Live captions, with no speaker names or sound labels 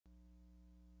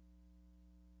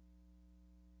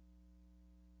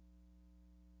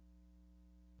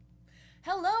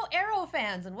Hello, Arrow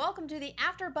fans, and welcome to the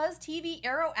AFTERBUZZ TV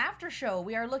Arrow After Show.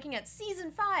 We are looking at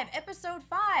Season 5, Episode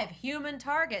 5, Human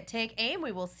Target. Take aim.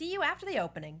 We will see you after the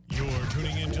opening. You're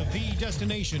tuning into the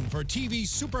destination for TV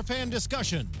superfan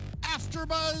discussion,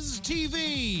 AFTERBUZZ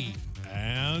TV.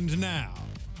 And now,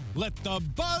 let the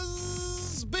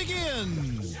buzz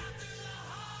begin.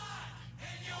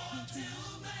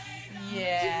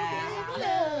 Yeah.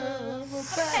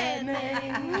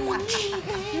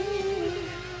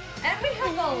 And we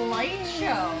have a light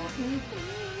show.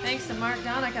 Thanks to Marc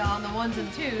Guggenheim on the ones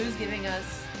and twos, giving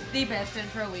us the best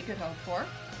intro we could hope for.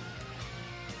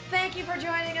 Thank you for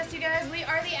joining us, you guys. We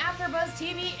are the AFTERBUZZ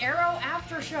TV Arrow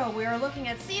After Show. We are looking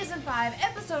at Season 5,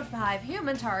 Episode 5,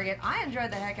 Human Target. I enjoyed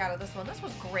the heck out of this one. This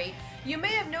was great. You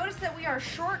may have noticed that we are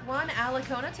short one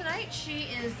Alicona tonight. She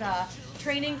is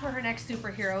training for her next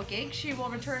superhero gig. She will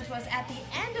return to us at the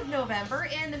end of November.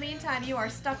 In the meantime, you are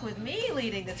stuck with me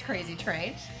leading this crazy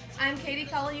train. I'm Katie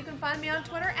Cullen. You can find me on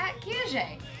Twitter at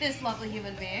Kiaxet, this lovely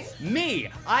human being. Me!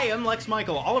 I am Lex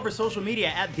Michael, all over social media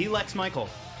at the Lex Michael.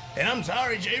 And I'm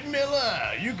Tauri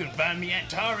Miller. You can find me at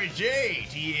Tauri J,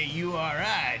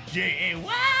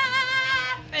 T-A-U-R-I-J-A-Y.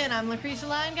 And I'm Lacretia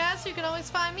Lyon, guys. So you can always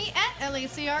find me at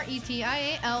Lacretia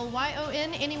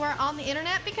anywhere on the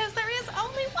internet because there is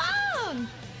only one.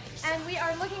 And we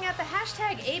are looking at the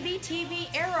hashtag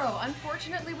ABTV Arrow.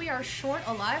 Unfortunately, we are short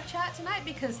a live chat tonight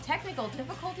because technical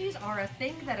difficulties are a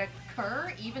thing that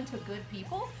occur even to good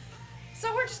people.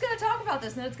 So we're just going to talk about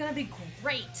this, and it's going to be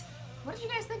great. What did you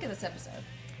guys think of this episode?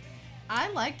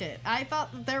 I liked it. I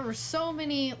thought that there were so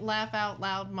many laugh out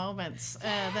loud moments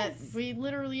that we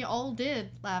literally all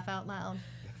did laugh out loud.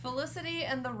 Felicity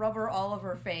and the rubber all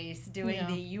over face doing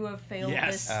the "you have failed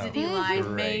this Yes. city"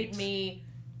 line made me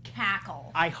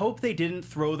cackle. I hope they didn't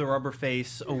throw the rubber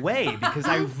face away because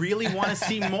I really want to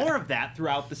see more of that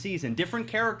throughout the season. Different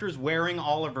characters wearing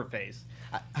Oliver face.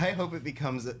 I hope it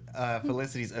becomes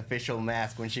Felicity's official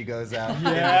mask when she goes out in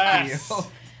Yes. the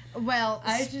field. Well,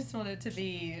 I just want it to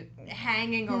be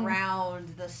hanging around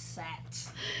the set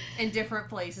in different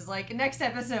places. Like, next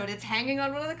episode, it's hanging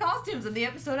on one of the costumes, and the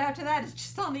episode after that, it's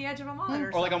just on the edge of a monitor.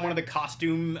 Or like on one of the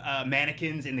costume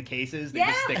mannequins in the cases. They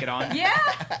just stick it on. Yeah!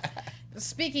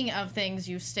 speaking of things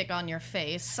you stick on your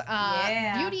face,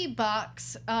 Yeah. Beauty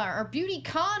Box, or Beauty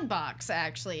Con Box,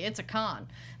 actually. It's a con.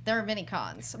 There are many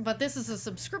cons, but this is a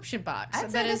subscription box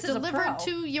I'd say that is this is a delivered pro.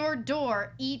 to your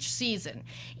door each season.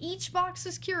 Each box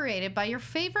is curated by your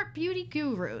favorite beauty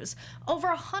gurus. Over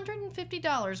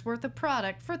 $150 worth of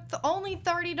product for only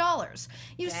 $30.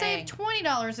 You Dang. save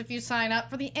 $20 if you sign up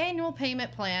for the annual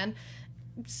payment plan.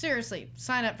 Seriously,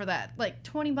 sign up for that. Like,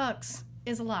 $20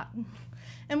 is a lot.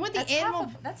 And with the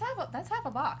annual... That's half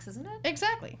a box, isn't it?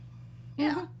 Exactly.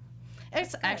 Yeah.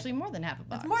 It's actually more than half a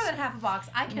box. It's more than half a box.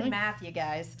 I can math, you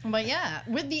guys. But yeah,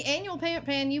 with the annual payment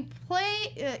plan, you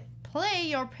pay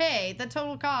the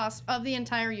total cost of the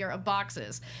entire year of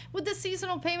boxes. With the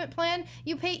seasonal payment plan,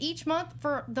 you pay each month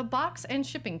for the box and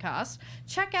shipping costs.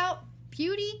 Check out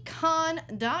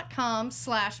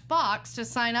beautycon.com/box to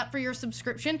sign up for your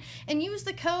subscription and use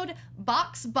the code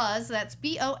BOXBUZZ, that's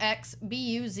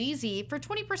BOXBUZZ, for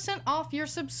 20% off your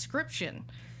subscription.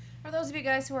 For those of you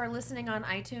guys who are listening on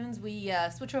iTunes, we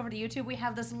switch over to YouTube. We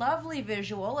have this lovely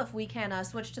visual. If we can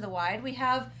switch to the wide, we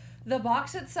have the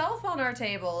box itself on our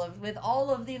table with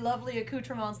all of the lovely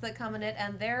accoutrements that come in it.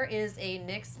 And there is a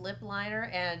NYX lip liner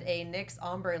and a NYX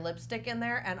ombre lipstick in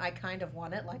there. And I kind of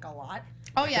want it, like, a lot.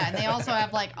 Oh yeah, and they also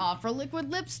have like Opera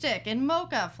liquid lipstick and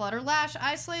Mocha Flutter Lash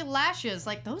Isolate lashes.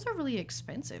 Like, those are really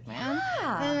expensive, man.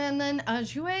 Yeah. And then a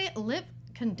Jouer lip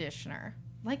conditioner.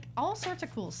 Like, all sorts of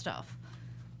cool stuff.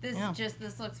 This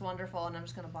this looks wonderful, and I'm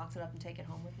just going to box it up and take it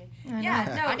home with me. I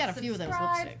got a few of those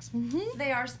subscribe. lipsticks.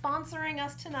 They are sponsoring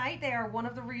us tonight. They are one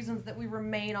of the reasons that we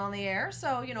remain on the air.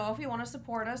 So, you know, if you want to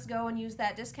support us, go and use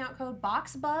that discount code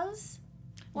BOXBUZZ.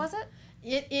 Was it?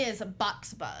 It is a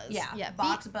BOXBUZZ. Yeah,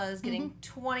 BOXBUZZ getting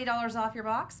 $20 off your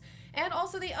box. And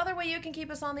also the other way you can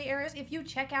keep us on the air is if you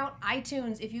check out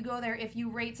iTunes. If you go there, if you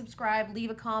rate, subscribe,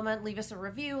 leave a comment, leave us a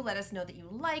review, let us know that you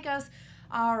like us.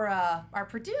 Our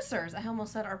producers, I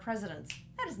almost said our presidents.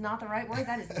 That is not the right word.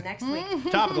 That is next week.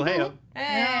 Topical, hey-o.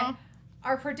 Yeah.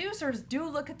 Our producers do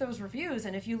look at those reviews,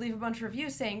 and if you leave a bunch of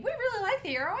reviews saying, we really like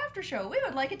the Arrow After Show, we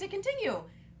would like it to continue,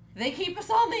 they keep us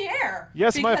on the air.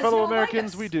 Yes, my because fellow you'll like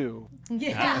Americans, us. we do.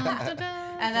 Yeah.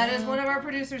 And that is one of our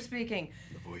producers speaking.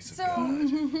 So,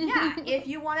 yeah, if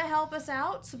you want to help us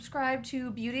out, subscribe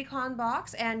to BeautyCon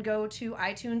Box and go to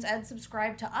iTunes and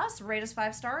subscribe to us. Rate us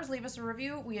 5 stars, leave us a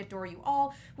review. We adore you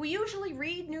all. We usually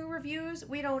read new reviews.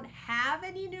 We don't have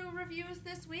any new reviews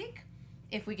this week.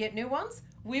 If we get new ones,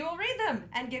 we will read them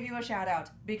and give you a shout out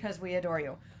because we adore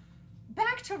you.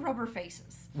 back to rubber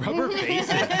faces. Rubber faces.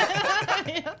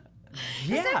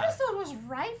 This episode was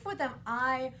rife with them.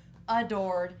 I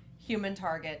adored Human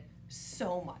Target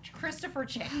so much. Christopher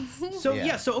Chance. So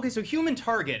so Human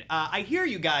Target. I hear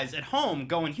you guys at home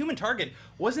going, Human Target,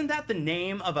 wasn't that the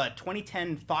name of a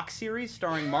 2010 Fox series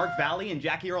starring Mark Valley and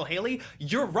Jackie Earle Haley?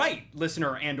 You're right,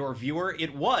 listener and/or viewer.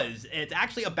 It was. It's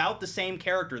actually about the same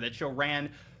character. That show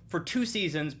ran for 2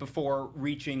 seasons before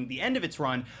reaching the end of its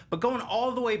run, but going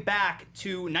all the way back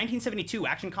to 1972,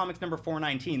 Action Comics number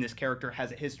 419, this character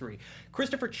has a history.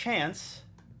 Christopher Chance,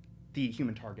 the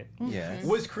Human Target,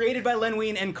 was created by Len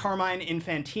Wein and Carmine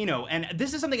Infantino. And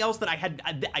this is something else that I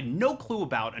had no clue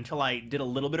about until I did a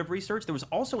little bit of research. There was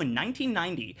also in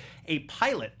 1990 a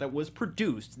pilot that was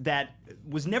produced that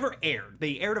was never aired.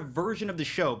 They aired a version of the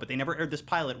show, but they never aired this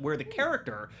pilot where the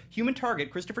character, Human Target,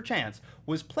 Christopher Chance,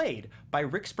 was played by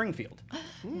Rick Springfield.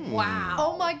 Wow.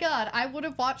 Oh my God, I would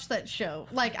have watched that show.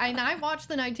 Like, I watched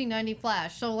the 1990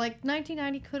 Flash, so like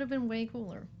 1990 could have been way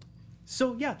cooler.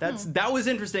 So yeah, that was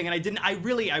interesting, and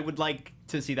I would like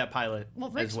to see that pilot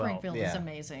Rick as well. Springfield is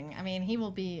amazing. I mean, he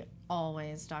will be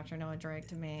always Dr. Noah Drake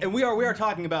to me. And we are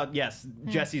talking about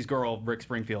Jesse's girl, Rick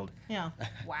Springfield. Yeah.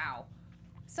 Wow.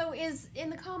 So in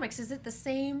the comics, is it the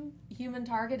same Human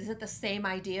Target? Is it the same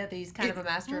idea that he's kind of a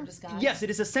master of disguise? Yes, it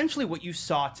is essentially what you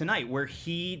saw tonight, where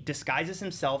he disguises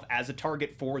himself as a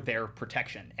target for their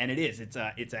protection, and it's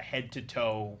a head to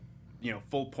toe,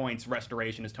 full points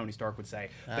restoration, as Tony Stark would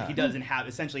say. But he does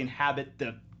essentially inhabit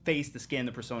the face, the skin,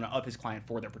 the persona of his client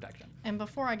for their protection. And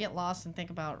before I get lost and think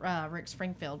about Rick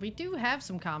Springfield, we do have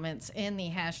some comments in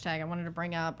the hashtag I wanted to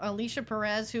bring up. Alicia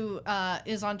Perez, who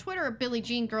is on Twitter at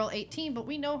BillieJeanGirl18, but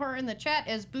we know her in the chat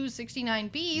as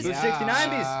Boo69Bs.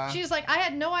 Boo69Bs. She's like, I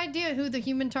had no idea who the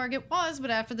Human Target was, but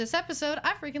after this episode,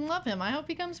 I freaking love him. I hope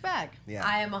he comes back. Yeah.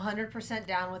 I am 100%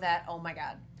 down with that. Oh my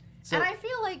God. And I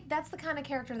feel like that's the kind of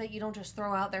character that you don't just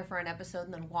throw out there for an episode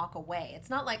and then walk away. It's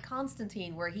not like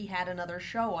Constantine, where he had another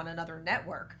show on another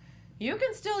network. You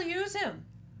can still use him.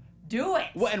 Do it.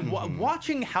 Well, and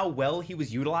watching how well he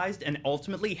was utilized and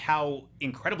ultimately how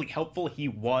incredibly helpful he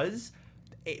was,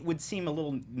 it would seem a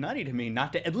little nutty to me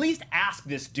not to at least ask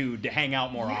this dude to hang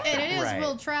out more often. And it is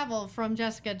Will Travel from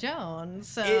Jessica Jones,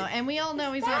 so and we all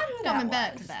know he's not coming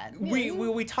back to that.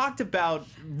 We talked about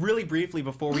really briefly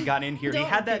before we got in here. Don't he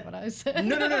had repeat that. what I said.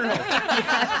 No. Not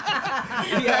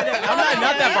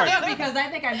that part. Because I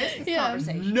think I missed this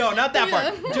conversation. No, not that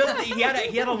part. Just he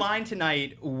had a line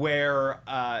tonight where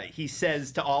he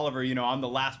says to Oliver, I'm the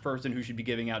last person who should be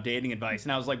giving out dating advice,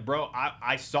 and I was like, bro,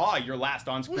 I saw your last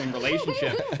on-screen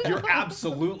relationship. You're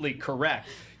absolutely correct.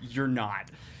 You're not.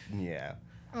 Yeah.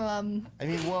 I mean,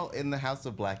 in the House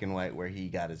of Black and White, where he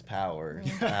got his power,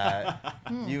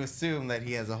 you assume that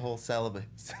he has a whole celibate.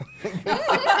 Did we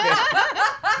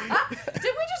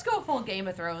just go full Game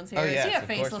of Thrones here? Oh, yes, is he a of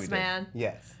course faceless we did. man?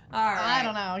 Yes. All right. I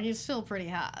don't know. He's still pretty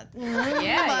hot.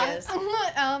 Yeah, he is.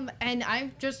 And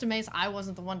I'm just amazed I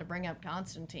wasn't the one to bring up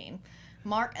Constantine.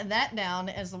 Mark that down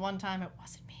as the one time it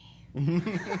wasn't me.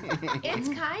 It's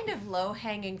kind of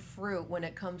low-hanging fruit when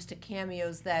it comes to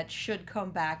cameos that should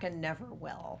come back and never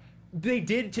will. They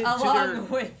did along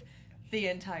with the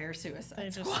entire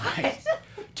Suicide Squad.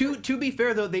 To be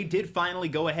fair, though, they did finally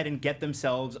go ahead and get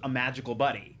themselves a magical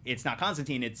buddy. It's not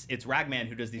Constantine, it's Ragman,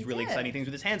 who does these really exciting things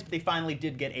with his hands, but they finally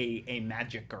did get a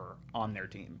magicer on their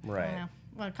team. Right. Yeah.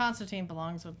 Well, Constantine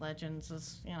belongs with Legends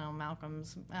as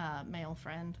Malcolm's male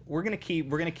friend. We're gonna keep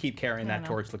carrying that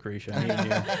torch, Lucretia. Me and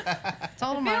you.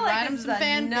 Told him I feel I'd write him this some is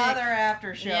fanfic. another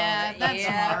after show. Yeah, that's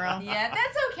tomorrow. Yeah,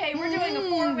 that's okay. We're doing a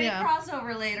 4-week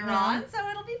crossover later on, so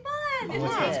it'll be fun.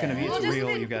 That's how it's gonna be. It's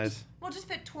real, you guys. We'll just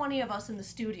fit 20 of us in the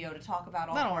studio to talk about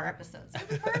all That'll 4 work. episodes. It'll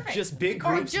be perfect. Just big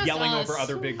groups just yelling us. over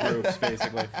other big groups,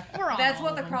 basically. That's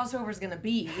what the crossover's gonna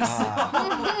be.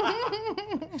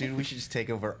 Dude, we should just take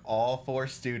over all 4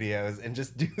 studios and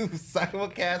just do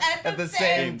simulcast at the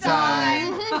same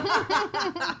time.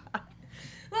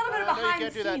 A little bit of behind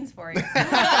the scenes for you.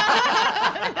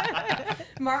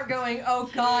 Mark going, oh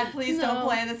God, please don't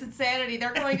play this insanity.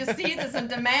 They're going to see this and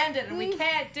demand it, and we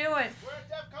can't do it. We're at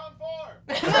DEFCON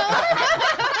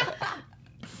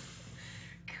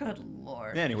 4. Good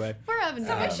Lord. Anyway. We're having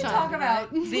So we should talk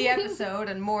about the episode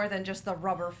and more than just the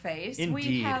rubber face. We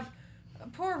Indeed. have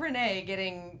poor Renee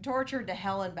getting tortured to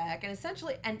hell and back and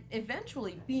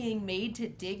eventually being made to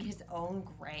dig his own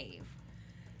grave.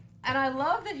 And I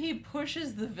love that he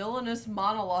pushes the villainous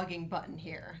monologuing button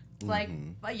here. It's like,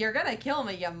 well, you're going to kill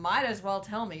me. You might as well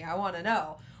tell me. I want to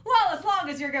know. Well, as long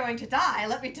as you're going to die,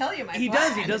 let me tell you my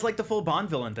plan. He does like the full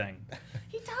Bond villain thing.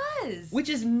 He does. Which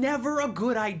is never a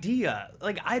good idea.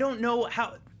 Like, I don't know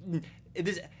how...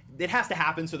 it has to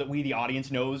happen so that we, the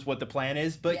audience, knows what the plan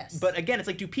is. But Yes. but again, it's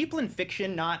like, do people in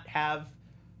fiction not have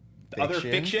other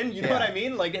fiction? You know what I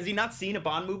mean? Like, has he not seen a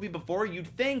Bond movie before? You'd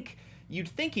think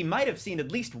he might have seen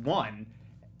at least one,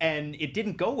 and it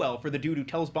didn't go well for the dude who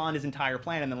tells Bond his entire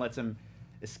plan and then lets him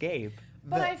escape.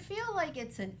 But I feel like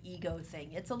it's an ego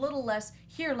thing. It's a little less,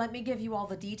 here, let me give you all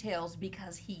the details,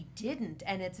 because he didn't.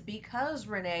 And it's because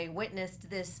Renee witnessed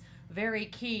this very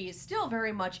key, still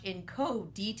very much in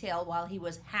code detail while he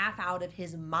was half out of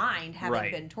his mind having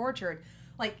been tortured.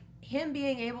 Like, him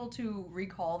being able to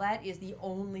recall that is the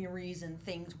only reason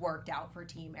things worked out for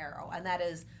Team Arrow. And that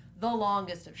is the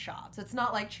longest of shots. It's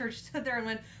not like Church stood there and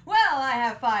went, well, I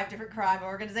have 5 different crime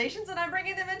organizations and I'm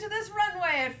bringing them into this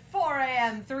runway at 4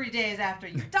 a.m. 3 days after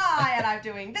you die, and I'm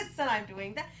doing this and I'm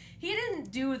doing that. He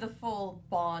didn't do the full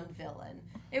Bond villain.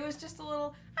 It was just a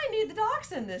little, I need the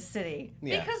docs in this city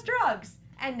because drugs,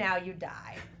 and now you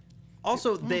die.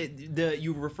 Also,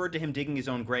 you referred to him digging his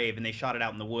own grave, and they shot it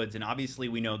out in the woods, and obviously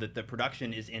we know that the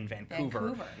production is in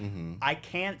Vancouver. I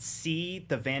can't see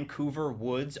the Vancouver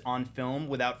woods on film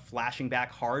without flashing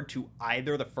back hard to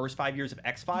either the first 5 years of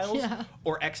X-Files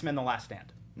or X-Men: The Last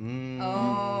Stand.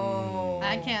 Oh.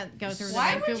 I can't go through the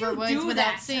Why would Vancouver you woods do without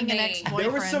that to seeing an me? ex-boyfriend.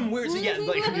 There was some weird,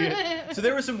 so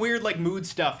there was some weird like mood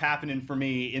stuff happening for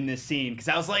me in this scene, because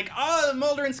I was like, oh,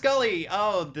 Mulder and Scully,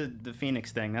 oh, the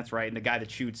Phoenix thing, that's right, and the guy that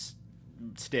shoots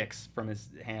sticks from his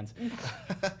hands.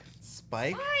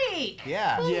 Spike? Spike!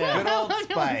 Yeah. Good old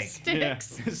Spike.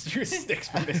 Sticks. Yeah. Shoots sticks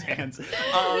from his hands.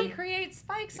 He creates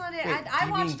spikes on it. Wait, I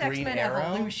you watched mean Green X-Men Arrow?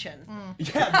 Evolution.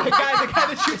 Yeah, the guy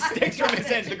that shoots sticks from his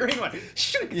hands, the green one.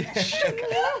 Shoot! Shoot!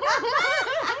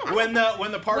 When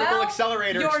the particle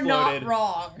accelerator you're exploded, not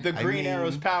wrong. the green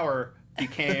arrow's power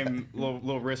became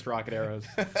little wrist rocket arrows.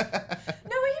 No, he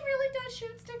really does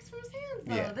shoot sticks from his hands,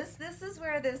 though. Yeah. This is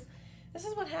where this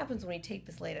is what happens when you tape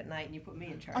this late at night and you put me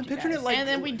in charge. I'm you picturing guys. it like, And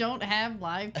then we don't have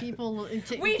live people we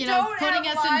putting don't us have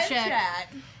live in check. chat.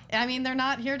 I mean, they're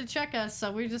not here to check us,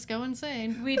 so we just go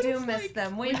insane. We do miss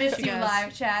them. We miss you, guys.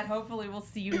 live chat. Hopefully, we'll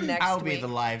see you next I'll week. be the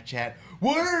live chat.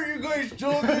 What are you guys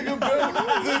talking about?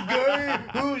 The guy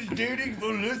who's dating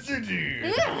Felicity?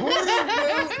 What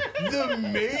about the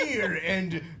mayor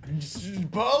and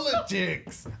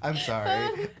politics? I'm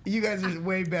sorry. You guys are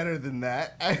way better than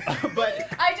that.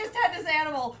 but I just had this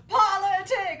animal.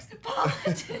 Politics!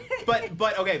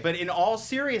 but in all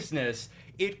seriousness,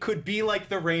 it could be like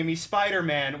the Raimi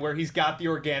Spider-Man, where he's got the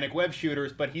organic web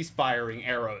shooters, but he's firing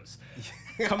arrows.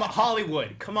 Come on,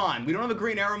 Hollywood, come on. We don't have a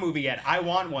Green Arrow movie yet. I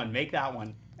want one. Make that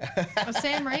one.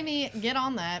 Sam Raimi, get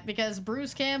on that, because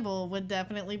Bruce Campbell would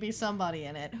definitely be somebody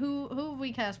in it. Who have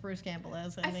we cast Bruce Campbell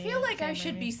as? I feel like I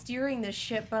should be steering this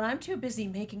ship, but I'm too busy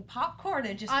making popcorn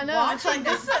and just I know, watching it's like,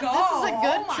 this this is go. a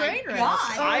good Oh my train wreck.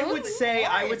 God. I would say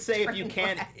if train you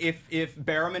can't, wreck. if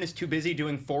Barrowman is too busy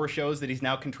doing 4 shows that he's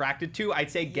now contracted to, I'd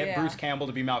say get Bruce Campbell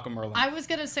to be Malcolm Merlyn. I was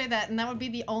gonna say that, and that would be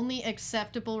the only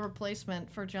acceptable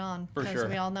replacement for John. For because sure.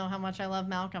 we all know how much I love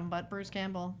Malcolm, but Bruce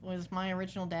Campbell was my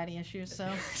original daddy issue,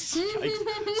 so. So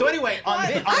anyway, on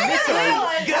this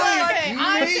I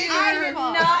I did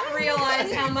not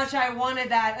realize how much I wanted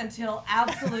that until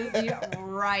absolutely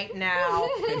right now.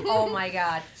 Oh my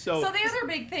God. So the other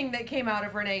big thing that came out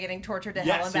of Renee getting tortured to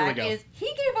hell and here we back go. is he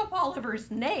gave up Oliver's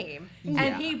name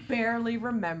and he barely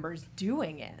remembers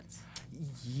doing it.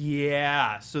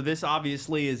 Yeah, so this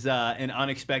obviously is an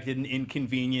unexpected and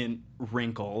inconvenient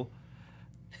wrinkle.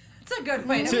 It's a good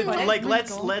way to put it. Like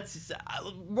let's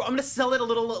I'm gonna sell it a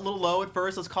little low at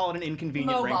first. Let's call it an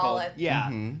inconvenient Lowball wrinkle. it.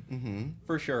 Yeah,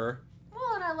 for sure.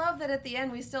 Well, and I love that at the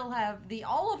end we still have the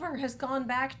Oliver has gone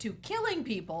back to killing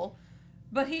people,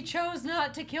 but he chose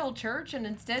not to kill Church and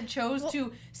instead chose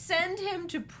to send him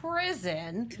to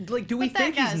prison. Like, do we But that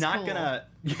think he's guy's not cool. gonna?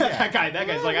 Yeah, that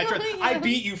guy's like, I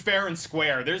beat you fair and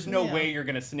square. There's no Yeah. way you're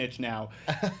gonna snitch now.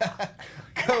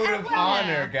 Code of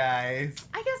honor, guys.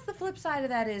 I guess the flip side of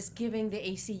that is giving the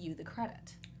ACU the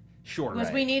credit. Sure.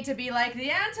 Because we need to be like the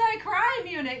anti-crime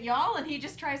unit, y'all, and he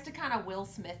just tries to kind of Will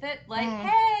Smith it, like,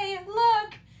 hey,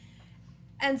 look.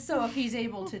 And so if he's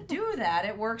able to do that,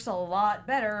 it works a lot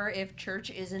better if Church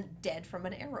isn't dead from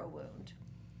an arrow wound,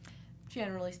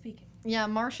 generally speaking. Yeah,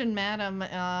 Martian Madam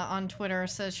on Twitter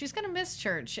says she's going to miss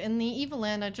Church. In the evil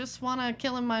end, I just want to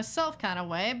kill him myself kind of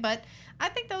way, but I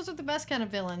think those are the best kind of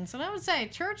villains. And I would say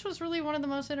Church was really one of the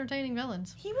most entertaining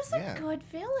villains. He was a good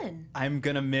villain. I'm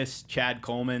gonna miss Chad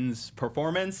Coleman's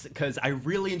performance because I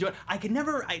really enjoyed. I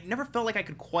never felt like I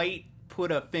could quite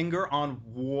put a finger on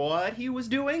what he was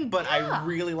doing, but I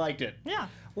really liked it. Yeah.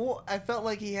 Well, I felt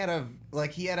like he had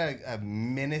a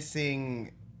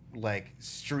menacing, like,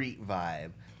 street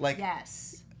vibe. Like,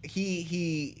 Yes.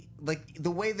 he like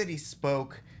the way that he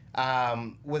spoke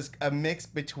was a mix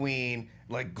between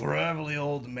like gravelly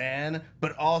old man,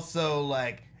 but also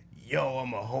like, yo,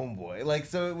 I'm a homeboy. Like,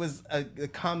 so it was a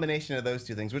combination of those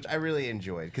two things, which I really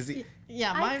enjoyed. Because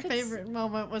Yeah, my favorite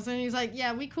moment was when he's like,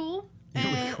 yeah, we cool.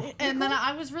 And then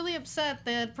I was really upset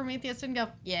that Prometheus didn't go,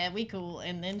 yeah, we cool,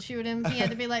 and then shoot him. He had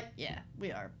to be like, yeah,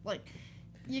 we are. Like,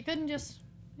 you couldn't just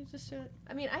do it.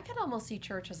 I mean, I could almost see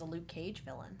Church as a Luke Cage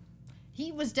villain.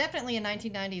 He was definitely a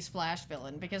 1990s Flash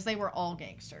villain because they were all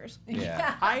gangsters.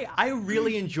 Yeah. I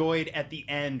really enjoyed at the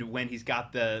end when he's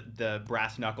got the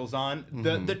brass knuckles on,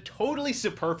 the totally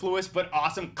superfluous but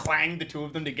awesome clang the two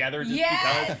of them together just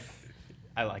because.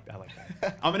 I like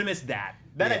that. I'm gonna miss that.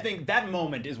 I think that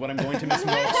moment is what I'm going to miss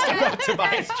most about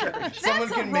Tobias Church. Someone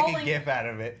can make a gif out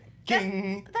of it.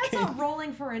 That's a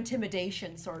rolling for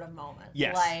intimidation sort of moment.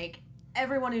 Yes. Like,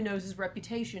 everyone who knows his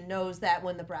reputation knows that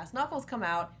when the brass knuckles come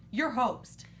out, you're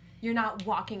host. You're not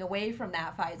walking away from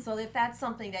that fight. So if that's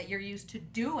something that you're used to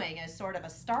doing as sort of a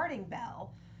starting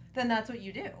bell, then that's what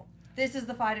you do. This is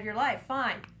the fight of your life.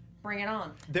 Fine. Bring it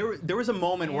on. There was a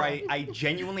moment where I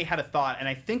genuinely had a thought, and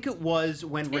I think it was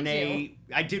when Renee.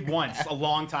 I did once a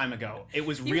long time ago. It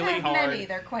was really hard. Many.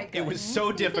 They're quite good. It was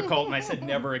so difficult, and I said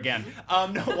never again.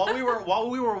 No, while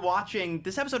we were watching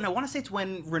this episode, and I want to say it's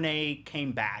when Renee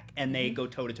came back and they go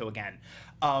toe to toe again.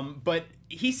 But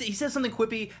he says something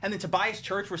quippy, and then Tobias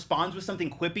Church responds with something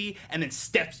quippy, and then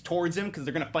steps towards him because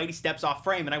they're gonna fight. He steps off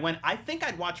frame, and I went, I think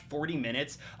I'd watch 40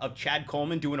 minutes of Chad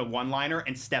Coleman doing a one-liner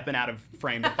and stepping out of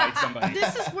frame to fight somebody.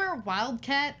 This is where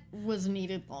Wildcat was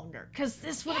needed longer, because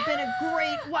this would have been a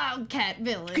great Wildcat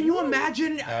villain. Can you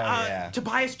imagine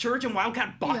Tobias Church and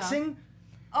Wildcat boxing? Yeah.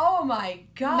 Oh my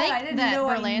god! Make I didn't that, know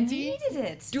Berlanti. I needed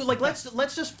it. Dude, like let's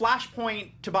just flashpoint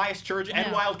Tobias Church and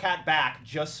Wildcat back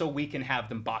just so we can have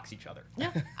them box each other.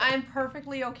 Yeah. I'm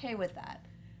perfectly okay with that.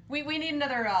 We need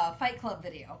another Fight Club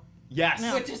video. Yes.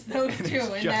 With just those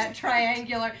two in that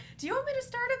triangular. Do you want me to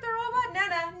start at the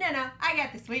robot? No. I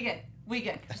got this. We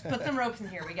good. Just put some ropes in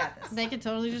here. We got this. They could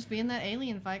totally just be in that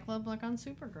alien fight club like on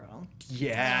Supergirl.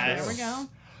 Yes. There we go.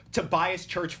 Tobias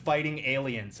Church fighting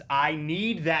aliens. I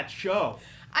need that show.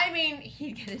 I mean,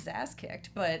 he'd get his ass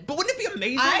kicked, but wouldn't it be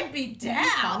amazing? I'd be down.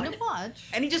 Fun to watch.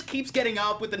 And he just keeps getting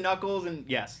up with the knuckles and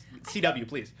yes. CW,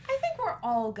 please. I think we're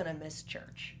all gonna miss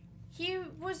Church. He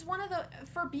was one of the,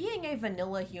 for being a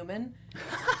vanilla human,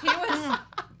 he was,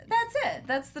 that's it.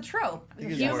 That's the trope. I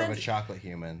think he's more of a chocolate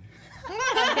human.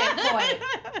 Okay, point.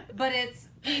 But it's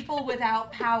people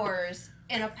without powers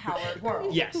in a powered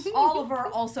world. Yes. Oliver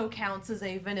also counts as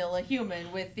a vanilla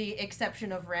human, with the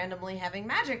exception of randomly having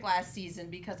magic last season,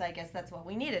 because I guess that's what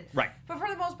we needed. Right. But for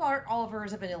the most part, Oliver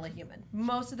is a vanilla human.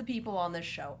 Most of the people on this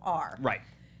show are. Right.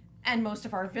 And most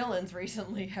of our villains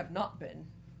recently have not been,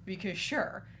 because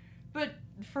sure. But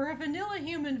for a vanilla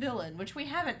human villain, which we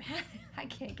haven't had, I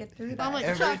can't get through that. like,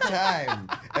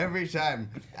 Every time.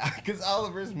 Because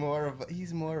Oliver's more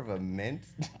of a mint.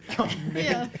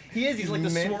 Yeah. He is. He's like the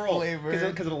Mint swirl. flavor.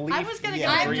 Because of the leaf. I was gonna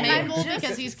Yeah, go with green. Michael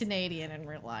because he's Canadian in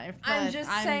real life. I'm but just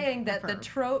I'm saying that the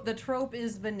trope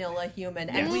is vanilla human,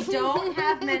 and we don't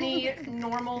have many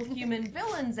normal human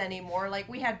villains anymore. Like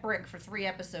we had Brick for 3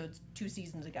 episodes 2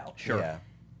 seasons ago. Sure. Yeah.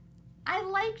 I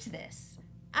liked this.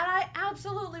 And I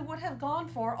absolutely would have gone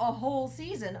for a whole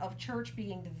season of Church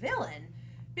being the villain,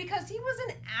 because he was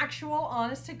an actual,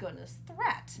 honest-to-goodness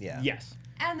threat. Yeah. Yes.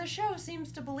 And the show seems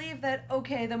to believe that,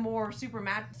 okay, the more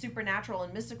supernatural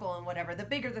and mystical and whatever, the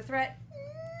bigger the threat,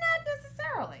 not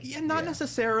necessarily. Yeah, not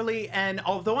necessarily. And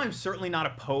although I'm certainly not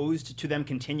opposed to them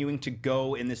continuing to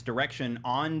go in this direction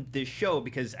on this show,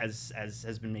 because as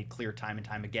has been made clear time and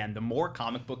time again, the more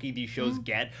comic booky these shows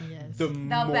get, the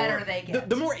better they get.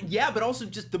 The more, yeah, but also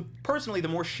just personally, the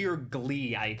more sheer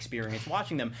glee I experience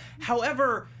watching them.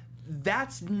 However,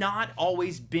 that's not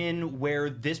always been where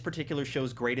this particular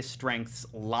show's greatest strengths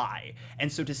lie. And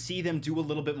so to see them do a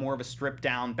little bit more of a stripped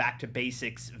down, back to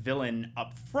basics villain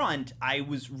up front, I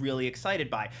was really excited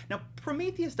by. Now,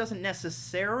 Prometheus doesn't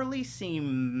necessarily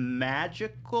seem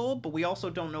magical, but we also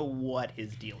don't know what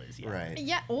his deal is yet. Right.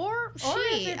 Yeah, or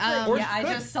she. I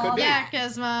just saw could be. that. Yeah,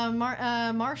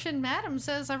 because Martian Madam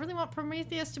says, I really want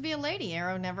Prometheus to be a lady.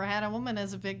 Arrow never had a woman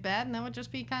as a big bad, and that would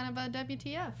just be kind of a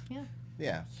WTF. Yeah.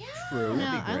 Yeah. True.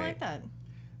 Yeah, I like that.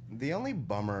 The only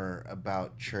bummer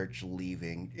about Church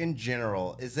leaving in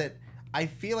general is that I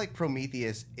feel like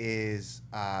Prometheus is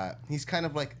he's kind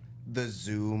of like the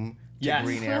Zoom to Yes.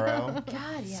 Green Arrow.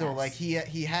 God, yes. So like he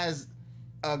has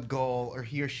a goal, or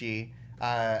he or she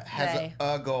has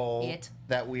a goal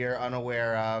that we are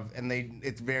unaware of, and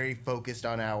it's very focused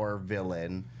on our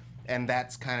villain, and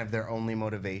that's kind of their only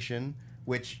motivation,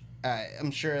 which I'm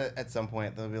sure at some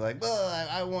point they'll be like, well,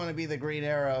 I want to be the Green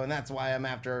Arrow, and that's why I'm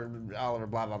after Oliver,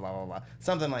 blah, blah, blah, blah, blah.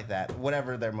 Something like that,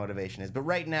 whatever their motivation is. But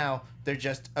right now, they're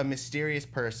just a mysterious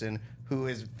person who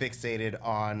is fixated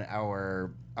on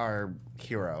our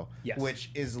hero, Yes.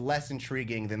 which is less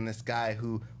intriguing than this guy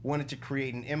who wanted to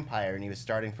create an empire, and he was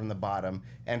starting from the bottom,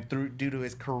 and due to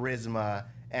his charisma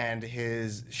and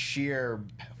his sheer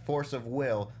force of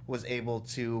will, was able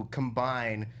to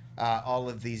combine all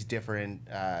of these different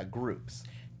groups.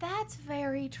 That's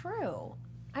very true.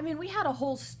 I mean, we had a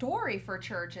whole story for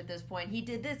Church at this point. He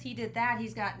did this, he did that.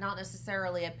 He's got not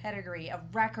necessarily a pedigree, a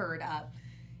record.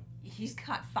 He's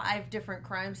got 5 different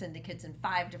crime syndicates in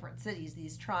 5 different cities that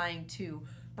he's trying to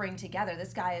bring together.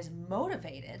 This guy is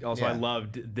motivated. Also, I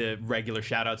loved the regular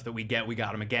shout-outs that we get. We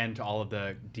got them again to all of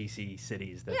the DC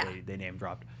cities that they name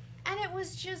dropped. And it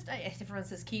was just, everyone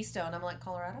says Keystone. I'm like,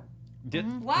 Colorado?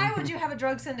 Did, Why would you have a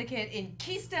drug syndicate in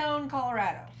Keystone,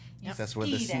 Colorado? That's where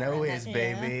the Ski there, snow and is, then-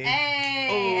 baby.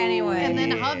 Hey, anyway. And then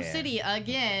Yeah. Hub City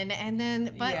again, and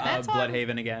then but that's why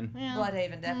Bloodhaven again. yeah.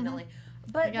 Bloodhaven, definitely.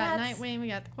 But We got that's- Nightwing. We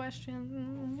got the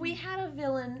Question. we had a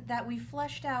villain that we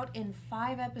fleshed out in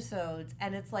 5 episodes,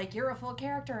 and it's like, you're a full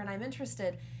character and I'm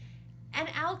interested. And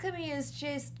Alchemy is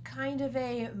just kind of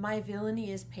my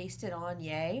villainy is pasted on,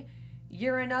 yay.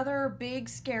 You're another big,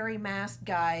 scary masked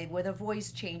guy with a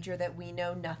voice changer that we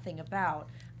know nothing about.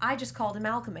 I just called him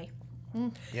Alchemy.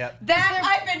 Yep.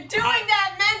 I've been doing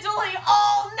that mentally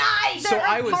all night! So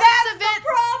I was- Parts That's of the it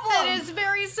problem! that is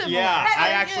very similar. Yeah, I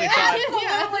actually thought...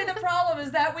 Absolutely, the problem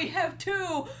is that we have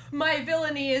 2 my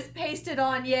villainy is pasted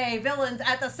on yay villains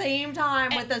at the same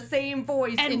time with the same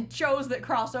voice in shows that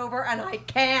cross over, and I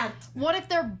can't. What if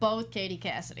they're both Katie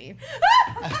Cassidy?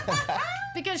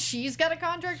 Because she's got a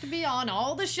contract to be on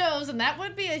all the shows, and that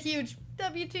would be a huge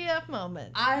WTF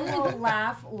moment. I will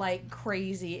laugh like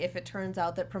crazy if it turns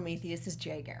out that Prometheus is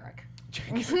Jay Garrick.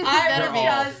 Better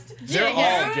be. They're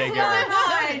all Jay Garrick.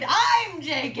 Mind. I'm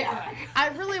Jay Garrick. I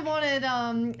really wanted,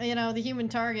 the Human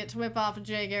Target to whip off a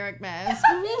Jay Garrick mask.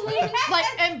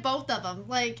 And both of them.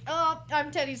 Like, oh, I'm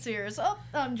Teddy Sears. Oh,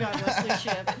 I'm John Wesley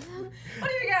Shipp. What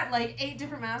do you got? Like 8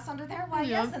 different masks under there? Why,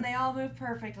 Yeah. yes, and they all move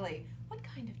perfectly. What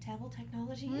kind of devil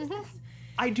technology is this?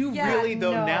 I do Yeah, really,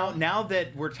 though, no. now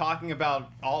that we're talking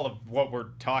about all of what we're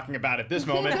talking about at this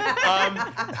moment,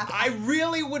 I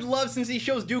really would love, since these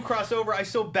shows do cross over, I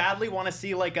so badly want to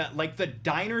see like the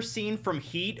diner scene from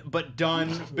Heat, but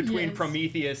done between Yes.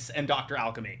 Prometheus and Dr.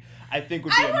 Alchemy. I think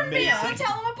would be I wouldn't be amazing. able to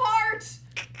tell them apart.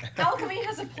 Alchemy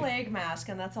has a plague mask,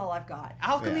 and that's all I've got.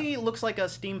 Alchemy looks like a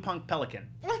steampunk pelican.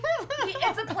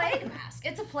 It's a plague mask.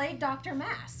 It's a plague doctor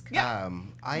mask.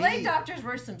 Plague doctors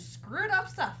were some screwed up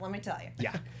stuff, let me tell you.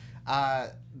 Yeah.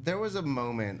 There was a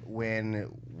moment when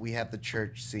we had the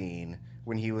church scene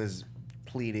when he was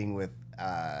pleading with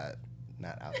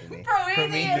not Alchemy.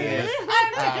 Prometheus.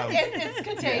 It's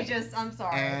contagious. I'm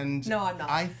sorry. And no, I'm not.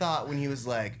 I thought when he was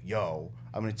like, "Yo,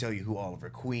 I'm gonna tell you who Oliver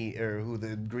Queen or who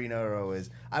the Green Arrow is,"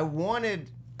 I wanted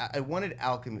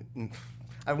Alchemy.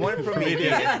 I wanted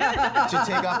Prometheus to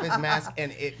take off his mask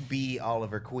and it be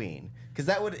Oliver Queen. Because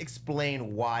that would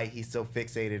explain why he's so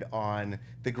fixated on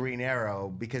the Green Arrow,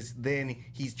 because then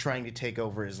he's trying to take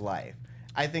over his life.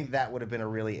 I think that would have been a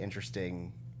really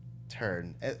interesting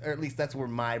turn. Or at least that's where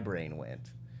my brain went.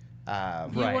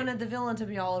 You wanted the villain to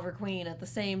be Oliver Queen at the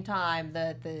same time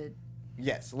that the...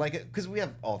 Yes, like, because we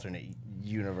have alternate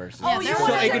universes. Oh, you So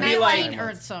wanted it could be like- 19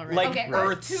 Earths already. like Okay,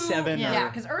 Earth 2, 7 Yeah, or-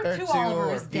 because Earth 2 Earth 2 Oliver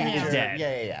or is dead. future. Dead.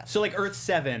 Yeah. So like Earth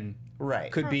 7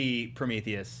 Right. could be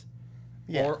Prometheus.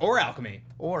 Yeah. Or Alchemy.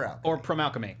 Or Alchemy. Or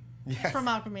Promalchemy. Yes. From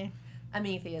Alchemy.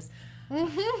 Amethyst.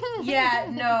 Yeah,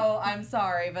 no, I'm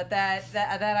sorry, but that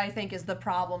I think is the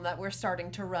problem that we're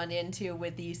starting to run into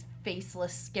with these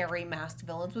faceless, scary masked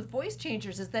villains with voice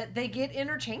changers, is that they get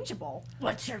interchangeable.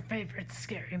 What's your favorite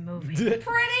scary movie? Pretty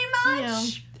much. Yeah.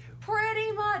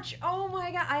 Pretty much. Oh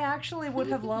my god. I actually would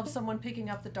have loved someone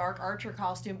picking up the Dark Archer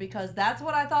costume, because that's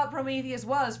what I thought Prometheus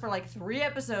was for like 3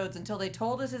 episodes until they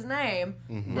told us his name.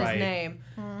 Right.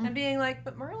 And being like,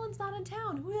 but Merlin's not in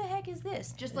town. Who the heck is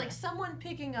this? Just like someone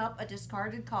picking up a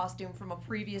discarded costume from a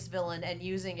previous villain and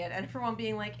using it, and everyone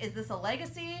being like, is this a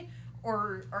legacy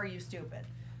or are you stupid?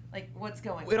 Like, what's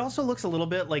going on? It also looks a little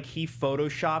bit like he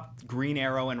photoshopped Green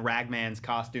Arrow and Ragman's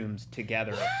costumes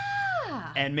together.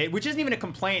 And which isn't even a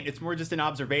complaint, it's more just an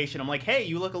observation. I'm like, hey,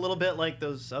 you look a little bit like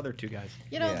those other 2 guys.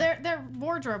 You know, Yeah. their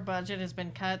wardrobe budget has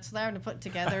been cut, so they're having to put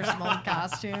together some old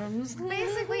costumes.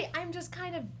 Basically, I'm just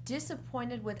kind of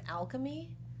disappointed with Alchemy.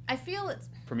 I feel it's...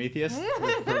 Prometheus?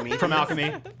 Prometheus. From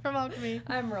Alchemy. From Alchemy.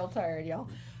 I'm real tired, y'all.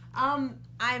 I'm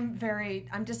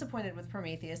disappointed with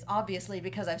Prometheus, obviously,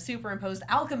 because I've superimposed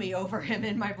Alchemy over him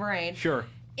in my brain. Sure.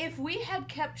 if we had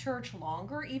kept Church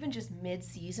longer, even just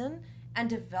mid-season, and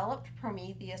developed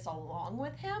Prometheus along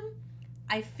with him,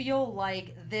 I feel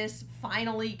like this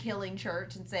finally killing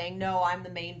Church and saying, no, I'm the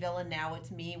main villain, now it's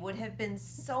me, would have been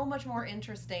so much more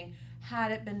interesting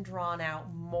had it been drawn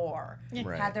out more,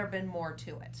 had there been more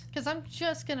to it. Because I'm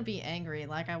just going to be angry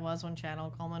like I was when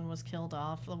Channel Coleman was killed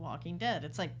off The Walking Dead.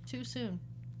 It's like, too soon.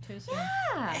 Too soon.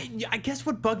 Yeah. I guess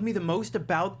what bugged me the most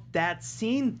about that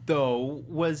scene, though,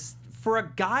 was for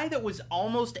a guy that was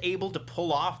almost able to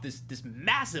pull off this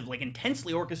massive, like,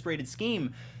 intensely orchestrated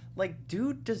scheme, like,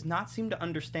 dude does not seem to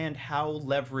understand how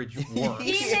leverage works.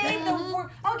 He named the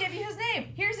I'll give you his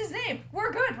name. Here's his name.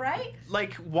 We're good, right?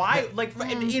 Like, why? Like,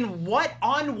 in what,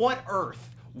 on what earth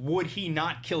would he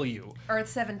not kill you? Earth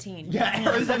 17. Yeah,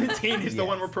 Earth 17 is the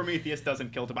one where Prometheus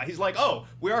doesn't kill Tobias. He's like, oh,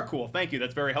 we are cool. Thank you.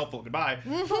 That's very helpful. Goodbye.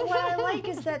 But what I like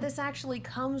is that this actually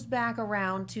comes back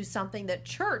around to something that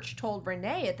Church told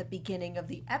Renee at the beginning of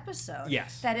the episode.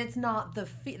 Yes. That it's not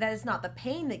the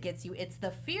pain that gets you. It's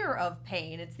the fear of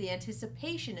pain. It's the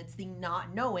anticipation. It's the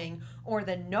not knowing or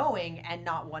the knowing and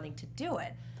not wanting to do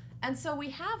it. And so we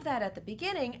have that at the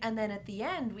beginning, and then at the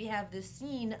end we have this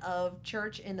scene of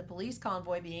Church in the police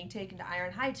convoy being taken to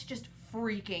Iron Heights just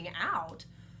freaking out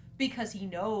because he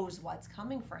knows what's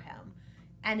coming for him.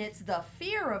 And it's the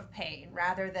fear of pain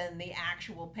rather than the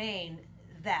actual pain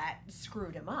that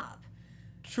screwed him up.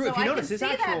 True, So if you notice, I his can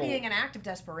see actual... that being an act of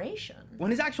desperation. When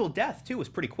his actual death, too, was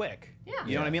pretty quick. Yeah.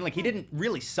 You know what I mean? Like, he didn't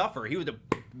really suffer. He was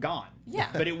gone. Yeah.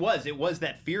 But it was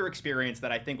that fear experience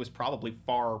that I think was probably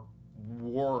far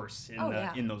worse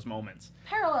in those moments.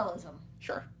 Parallelism.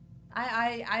 Sure.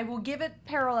 I will give it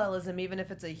parallelism even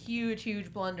if it's a huge,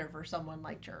 huge blunder for someone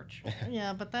like Church.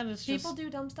 Yeah, but that is People just do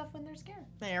dumb stuff when they're scared.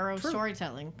 the Arrow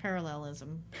storytelling.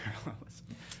 Parallelism.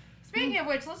 Speaking of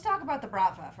which, let's talk about the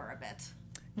Bratva for a bit.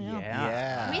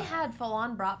 Yeah. We had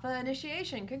full-on Bratva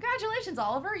initiation. Congratulations,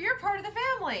 Oliver. You're part of the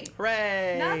family.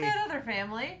 Hooray! Not that other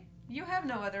family. You have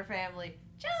no other family.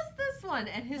 Just this one.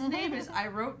 And his name is, I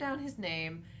wrote down his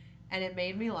name, and it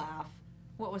made me laugh.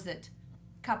 What was it?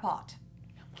 Kapot.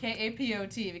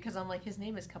 K-A-P-O-T, because I'm like, his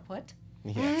name is Kaput?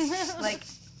 Yes. Like,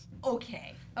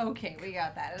 okay, we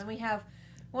got that. And then we have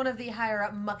one of the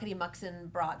higher-up muckety-mucks in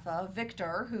Bratva,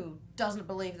 Victor, who doesn't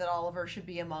believe that Oliver should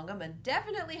be among them and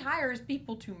definitely hires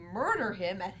people to murder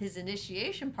him at his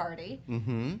initiation party.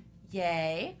 Mm-hmm.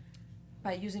 Yay.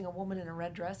 By using a woman in a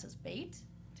red dress as bait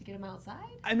to get him outside.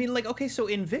 I mean, like, okay, so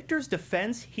in Victor's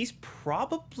defense, he's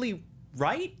probably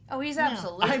right. Oh, he's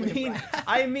absolutely right.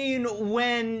 I mean,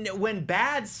 when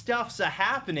bad stuff's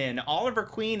happening, Oliver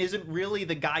Queen isn't really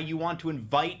the guy you want to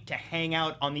invite to hang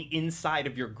out on the inside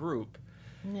of your group.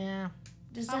 Yeah.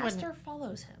 Disaster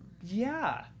follows him.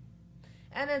 Yeah.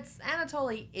 And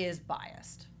Anatoly is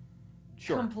biased.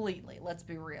 Sure. Completely, let's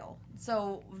be real.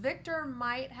 So Victor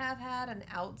might have had an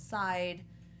outside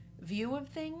view of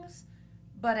things,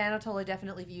 but Anatoly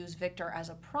definitely views Victor as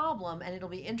a problem, and it'll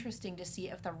be interesting to see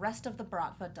if the rest of the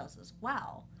Bratva does as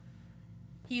well.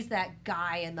 He's that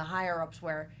guy in the higher-ups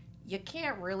where you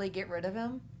can't really get rid of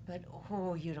him, but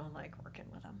oh, you don't like working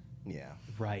with him. Yeah.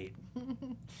 Right. I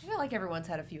feel like everyone's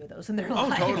had a few of those in their Oh,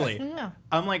 life. totally. Yeah.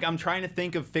 I'm trying to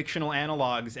think of fictional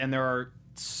analogs, and there are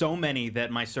so many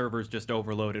that my server's just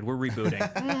overloaded. We're rebooting.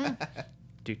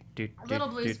 A little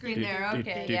blue screen there.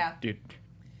 Okay, yeah.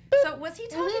 So was he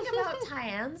talking about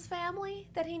Tyan's family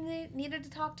that he needed to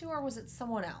talk to, or was it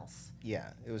someone else?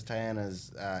 Yeah, it was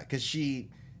Tiana's, because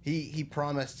he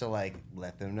promised to, like,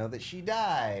 let them know that she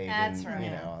died. That's and, right.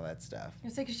 You know, all that stuff. You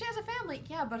say, because she has a family.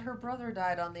 Yeah, but her brother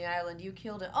died on the island. You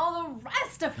killed it. All the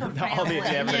rest of her All the- family.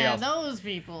 everybody Yeah, else. those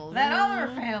people. That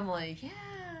other family. Yeah.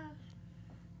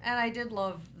 And I did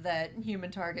love that Human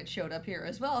Target showed up here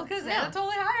as well, because Anna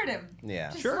totally hired him.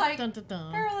 Yeah. Just Sure. like Dun, dun,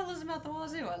 dun. parallelism out the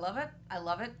wazoo. I love it. I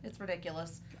love it. It's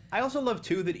ridiculous. I also love,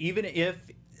 too, that even if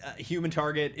Human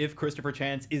Target, if Christopher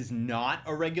Chance is not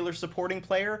a regular supporting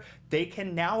player, they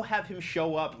can now have him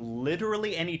show up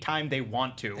literally anytime they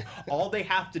want to. All they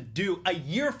have to do, a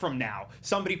year from now,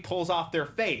 somebody pulls off their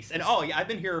face, and oh, yeah, I've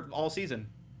been here all season.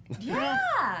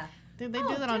 Yeah. Dude, they Oh,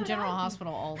 do that on dude, General I-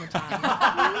 Hospital all the time.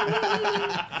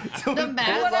 So The he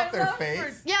mask. pulls What I off their love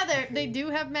face. Yeah, they do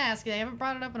have masks. They haven't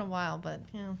brought it up in a while, but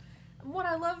yeah. What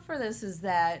I love for this is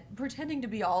that pretending to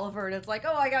be Oliver, and it's like,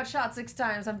 oh, I got shot 6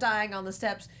 times, I'm dying on the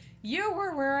steps. You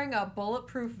were wearing a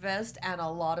bulletproof vest and a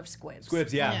lot of squibs.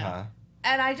 Squibs, yeah. Yeah. Uh-huh.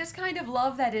 And I just kind of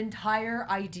love that entire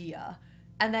idea,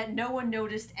 and that no one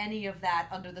noticed any of that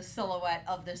under the silhouette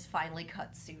of this finely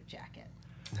cut suit jacket.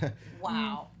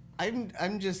 Wow.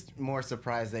 I'm just more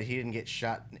surprised that he didn't get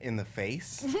shot in the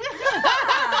face.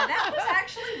 Yeah, That was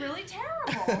actually really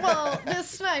terrible. Well, this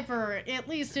sniper at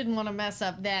least didn't want to mess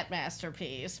up that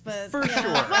masterpiece, but For you know,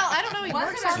 sure. well, I don't know. He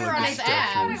Wasn't works it harder on his Sniper?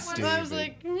 abs. I So I was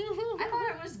like, I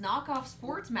thought it was knockoff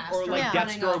Sportsmaster. Or like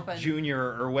running up Deathstroke and- Junior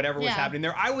or whatever was Yeah. happening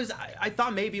there. I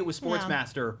thought maybe it was Yeah.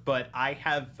 Sportsmaster, but I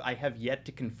have yet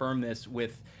to confirm this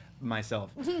with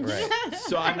myself. Right.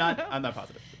 So I'm not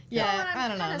positive. yeah, Well, and I'm I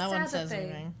don't know. kinda No one sad that says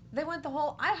anything. They went the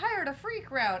whole I hired a freak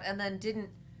route and then didn't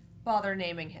bother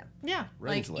naming him. Yeah.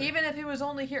 Like Rinsler. even if he was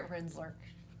only here, Rinsler.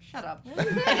 Shut up.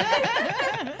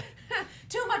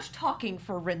 Too much talking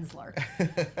for Rinsler.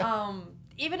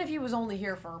 Even if he was only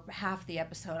here for half the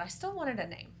episode, I still wanted a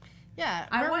name. Yeah,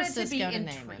 I where was wanted to be Cisco to name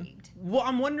him? intrigued. Well,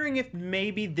 I'm wondering if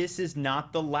maybe this is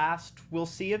not the last we'll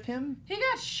see of him. He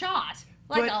got shot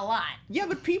like But- a lot. Yeah,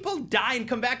 but people die and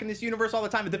come back in this universe all the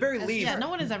time. At the very least, Yeah, no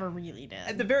one is ever really dead.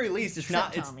 at the very least, it's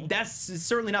Except not. Tommy. That's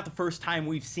certainly not the first time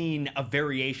we've seen a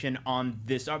variation on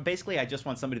this. Basically, I just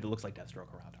want somebody that looks like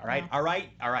Deathstroke around. All right, all right,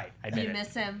 all right. I admit You it.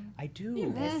 miss him. I do. You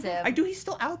miss him. I do. He's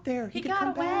still out there. He could got come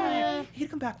away. back. He could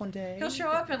come back one day. He'll show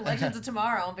up in Legends of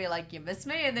Tomorrow and be like, "You miss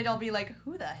me," and they'd all be like,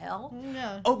 "Who the hell?"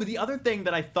 Yeah. Oh, but the other thing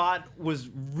that I thought was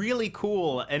really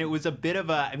cool, and it was a bit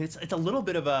of a, I mean, it's a little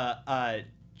bit of a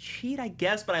cheat, I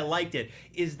guess, but I liked it,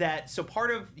 is that, so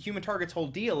part of Human Target's whole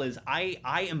deal is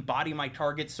I embody my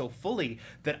targets so fully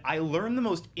that I learn the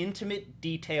most intimate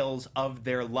details of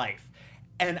their life.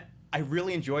 And I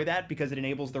really enjoy that because it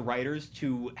enables the writers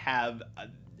to have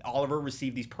Oliver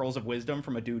receive these pearls of wisdom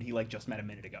from a dude he, like, just met a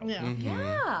minute ago. Yeah.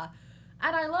 Yeah.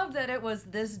 And I love that it was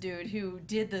this dude who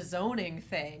did the zoning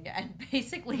thing and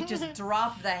basically just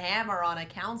dropped the hammer on a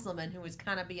councilman who was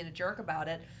kind of being a jerk about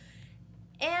it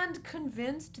and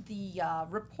convinced the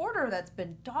reporter that's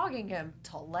been dogging him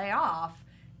to lay off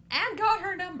and got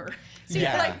her number. So Yeah.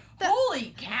 you're like,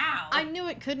 holy cow. I knew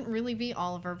it couldn't really be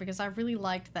Oliver because I really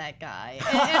liked that guy.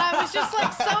 And I was just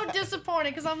like so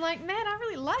disappointed because I'm like, man, I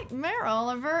really like Mayor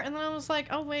Oliver. And then I was like,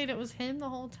 oh, wait, it was him the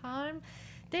whole time?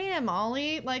 Damn,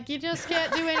 Ollie. Like, you just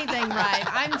can't do anything right.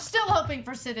 I'm still hoping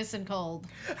for Citizen Cold.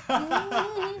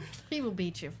 He will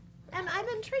beat you. And I'm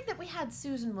intrigued that we had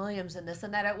Susan Williams in this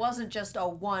and that it wasn't just a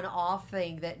one-off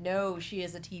thing that, no, she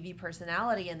is a TV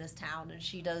personality in this town and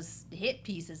she does hit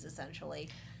pieces, essentially.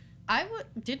 I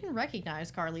didn't recognize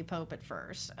Carly Pope at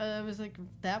first. I was like,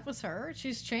 that was her?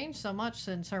 She's changed so much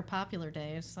since her Popular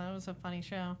days. That was a funny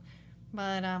show.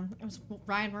 But it was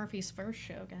Ryan Murphy's first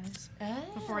show, guys.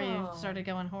 Before you started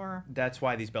going horror. That's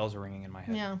why these bells are ringing in my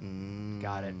head. Yeah.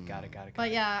 Got it.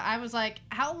 But yeah, I was like,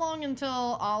 how long until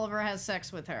Oliver has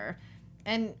sex with her?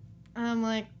 And I'm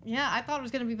like, yeah, I thought it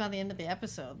was going to be by the end of the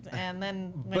episode. And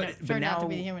then when But- it but turned out to now-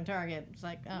 be the Human Target, it's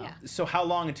like, oh, Yeah. So how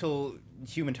long until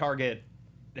Human Target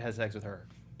has sex with her?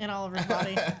 in Oliver's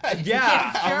body.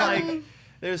 Yeah, Sure. I'm like,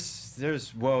 there's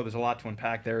a lot to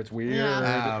unpack there. It's weird.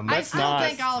 Yeah. I Let's still not.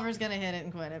 think Oliver's going to hit it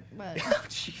and quit it. But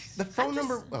The phone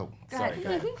number. Oh, Go sorry. ahead. Go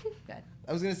ahead. Go ahead.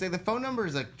 I was gonna say the phone number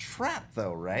is a trap,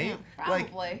 though, right? Yeah, probably.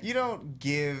 Like you don't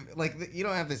give you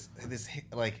don't have this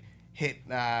hit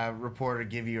reporter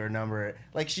give you her number.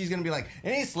 Like she's gonna be like,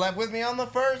 and he slept with me on the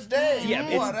first day.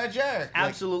 Yeah, what a jerk. Like,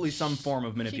 Absolutely, some form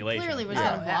of she manipulation. clearly was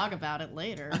Yeah. going to vlog about it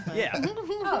later. But Yeah.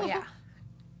 Oh, yeah.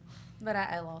 But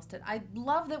I lost it. I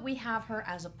love that we have her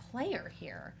as a player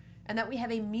here and that we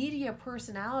have a media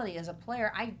personality as a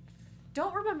player. I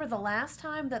don't remember the last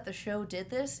time that the show did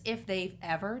this, if they've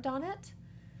ever done it.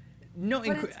 No,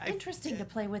 But it's interesting to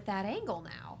play with that angle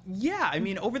now. Yeah, I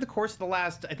mean, over the course of the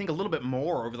last, I think a little bit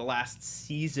more over the last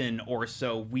season or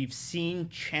so, we've seen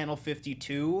Channel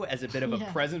 52 as a bit of a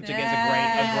Yeah. presence against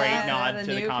a great nod to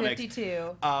the new comics.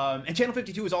 52. And Channel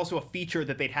 52 is also a feature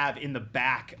that they'd have in the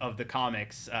back of the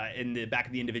comics, in the back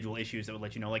of the individual issues that would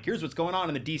let you know, like, here's what's going on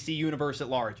in the DC universe at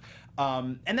large.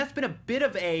 And that's been a bit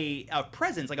of a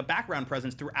presence, like a background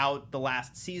presence throughout the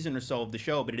last season or so of the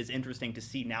show, but it is interesting to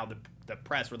see now the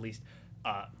press, or at least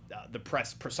the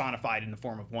press personified in the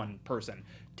form of one person,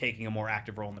 taking a more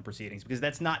active role in the proceedings, because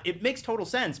that's not, it makes total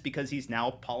sense because he's now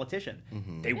a politician.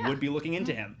 They would be looking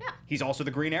into him. Yeah. He's also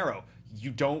the Green Arrow.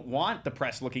 You don't want the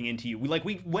press looking into you.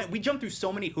 We jumped through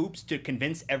so many hoops to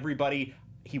convince everybody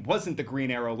he wasn't the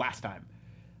Green Arrow last time.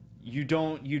 You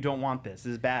don't want this.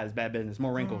 This is bad. It's bad business.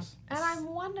 More wrinkles. And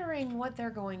I'm wondering what they're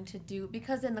going to do,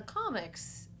 because in the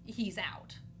comics, he's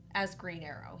out as Green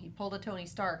Arrow. He pulled a Tony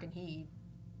Stark and he...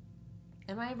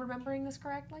 Am I remembering this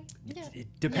correctly? yeah. It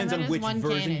depends that on is which one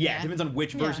version. canon, It yeah. depends on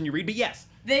which version you read. But yes,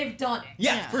 They've done it.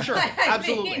 yes, for sure, I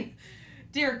absolutely. mean,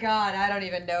 dear God, I don't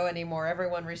even know anymore.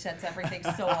 Everyone resets everything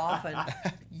so often.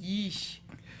 Yeesh.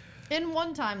 In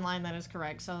one timeline, that is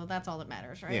correct. So that's all that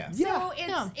matters, right? Yeah. So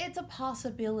it's a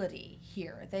possibility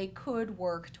here. They could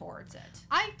work towards it.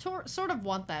 I sort of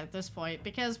want that at this point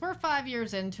because we're 5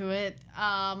 years into it.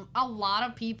 A lot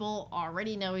of people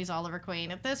already know he's Oliver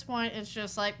Queen. At this point, it's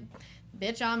just like,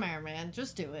 bitch, I'm Iron Man.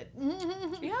 Just do it.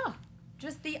 Yeah.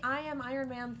 Just the I am Iron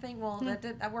Man thing. Well,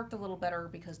 that worked a little better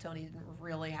because Tony didn't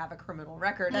really have a criminal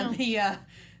record, and the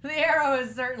Arrow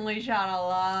has certainly shot a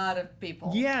lot of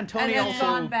people. Yeah, and Tony has also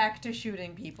gone back to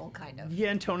shooting people, kind of. Yeah,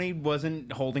 and Tony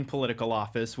wasn't holding political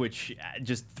office, which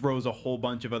just throws a whole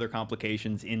bunch of other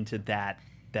complications into that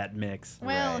mix.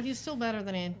 Well, Right. he's still better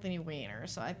than Anthony Weiner,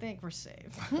 so I think we're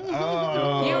safe.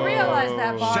 Oh. You realize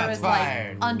that bar Shots is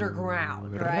fired. like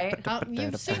underground, right?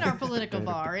 You've seen our political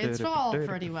bar. It's all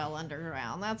pretty well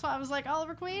underground. That's why I was like,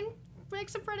 Oliver Queen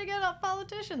makes a pretty good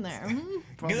politician there.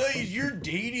 Guys, you're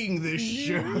dating this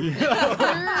show.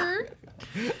 The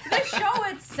show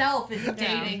itself is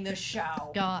dating the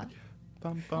show. God.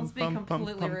 Let's be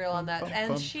completely real on that.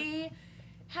 And she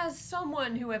has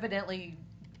someone who evidently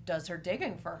does her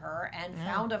digging for her and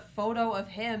found a photo of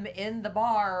him in the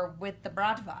bar with the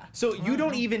bratva. So you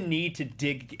don't even need to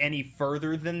dig any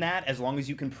further than that as long as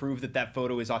you can prove that that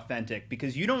photo is authentic,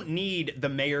 because you don't need the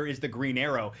mayor is the Green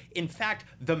Arrow. In fact,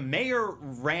 the mayor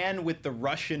ran with the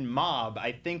Russian mob,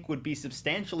 I think would be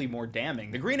substantially more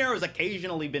damning. The Green Arrow has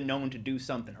occasionally been known to do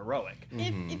something heroic.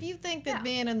 If you think that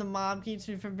being in the mob keeps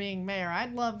you from being mayor,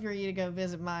 I'd love for you to go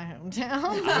visit my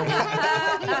hometown.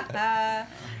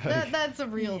 That's a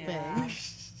real thing.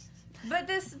 But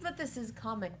this is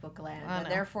comic book land, I and know.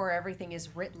 therefore everything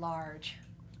is writ large.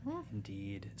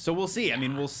 Indeed. So we'll see. I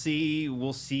mean, we'll see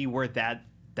where that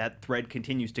thread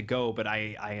continues to go, but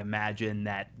I imagine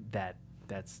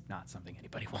that's not something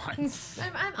anybody wants.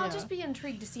 I'll just be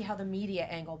intrigued to see how the media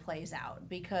angle plays out,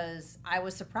 because I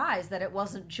was surprised that it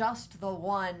wasn't just the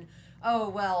one, oh,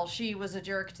 well, she was a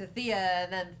jerk to Thea,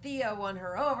 and then Thea won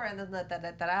her over, and then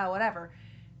whatever.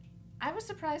 I was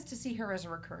surprised to see her as a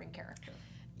recurring character.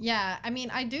 Yeah, I mean,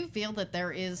 I do feel that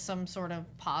there is some sort of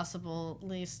possible, at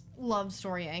least, love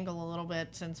story angle a little bit,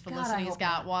 since Felicity's hope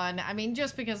got not. one. I mean,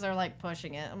 just because they're, like,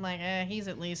 pushing it. I'm like, he's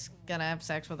at least gonna have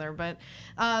sex with her. But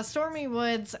Stormy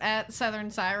Woods at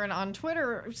Southern Siren on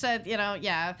Twitter said,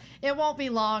 yeah, it won't be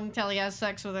long till he has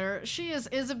sex with her. She is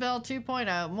Isabel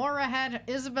 2.0. Moira had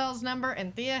Isabel's number,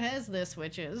 and Thea has the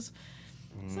switches.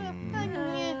 So,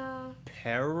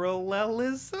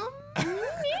 Parallelism? Not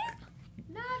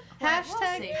quite. We'll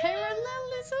hashtag see.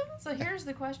 parallelism. So here's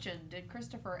the question. Did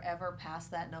Christopher ever pass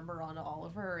that number on to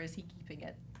Oliver, or is he keeping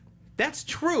it? That's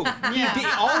true.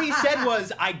 Yeah. All he said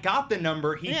was, I got the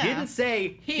number. He Yeah. didn't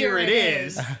say, Here here it it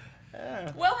is.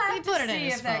 We'll have He to put it in see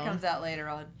his if that phone. comes out later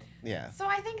on. Yeah. So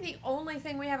I think the only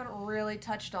thing we haven't really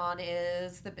touched on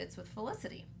is the bits with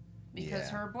Felicity,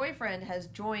 because Yeah. her boyfriend has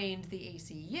joined the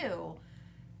ACU,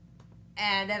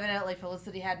 and evidently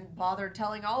Felicity hadn't bothered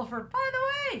telling Oliver, by the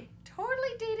way, totally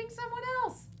dating someone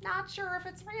else. Not sure if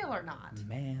it's real or not.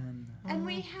 Man. And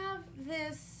we have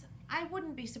this, I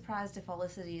wouldn't be surprised if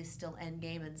Felicity is still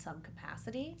endgame in some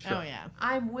capacity. Oh, yeah.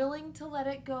 I'm willing to let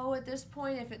it go at this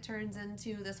point if it turns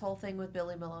into this whole thing with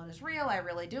Billy Malone is real. I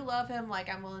really do love him. Like,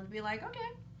 I'm willing to be like, okay,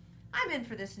 I'm in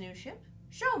for this new ship.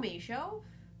 Show me, show.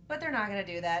 But they're not going to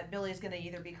do that. Billy's going to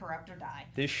either be corrupt or die.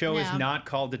 This show is Yeah. not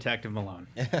called Detective Malone.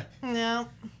 No.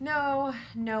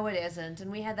 No, it isn't.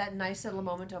 And we had that nice little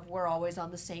moment of we're always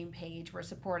on the same page. We're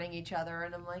supporting each other.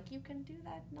 And I'm like, you can do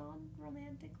that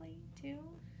non-romantically, too.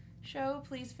 Show,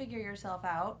 please figure yourself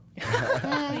out.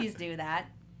 Please do that.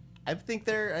 I think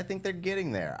they're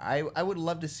getting there. I would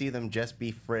love to see them just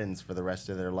be friends for the rest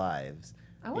of their lives.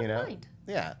 I wouldn't mind.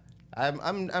 Yeah.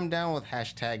 I'm down with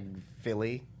hashtag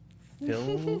Philly.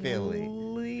 Philly.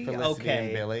 Felicity Okay.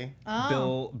 and Billy.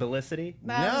 Oh. Billicity?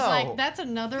 That was No. like, that's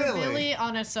another Philly. Billy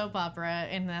on a soap opera,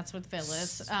 and that's with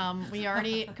Phyllis. We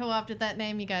already co-opted that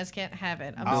name. You guys can't have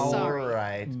it. I'm sorry. All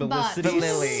right. Bellicity,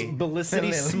 Lily.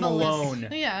 Bellicity Lily. Malone.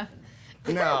 Yeah.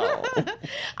 No.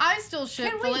 I still ship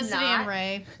Can we Felicity not? and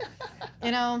Ray.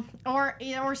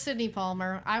 Or Sidney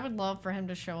Palmer. I would love for him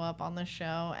to show up on the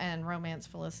show and romance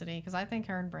Felicity, because I think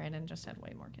her and Brandon just had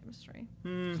way more chemistry.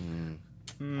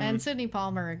 And Sidney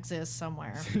Palmer exists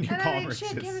somewhere. And I mean, she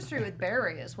had chemistry with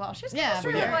Barry as well. She's Yeah,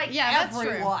 chemistry yeah. with, like, Yeah, that's true.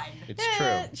 everyone. It's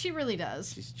Yeah, true. she really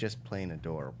does. She's just plain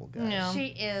adorable, guys. Yeah. She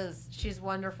is. She's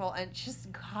wonderful. And just,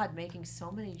 God, making so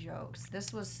many jokes.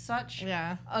 This was such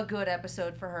Yeah. a good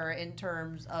episode for her in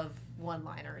terms of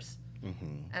one-liners.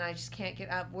 And I just can't get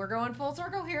up. We're going full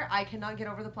circle here. I cannot get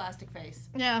over the plastic face.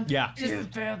 Yeah. Yeah. Just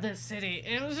found this city.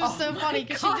 It was just so my funny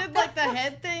because she God. did like the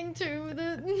head thing too.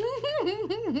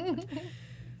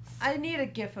 I need a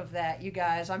gif of that, you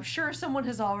guys. I'm sure someone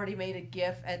has already made a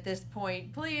gif at this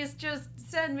point. Please just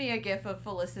send me a gif of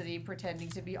Felicity pretending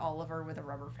to be Oliver with a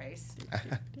rubber face.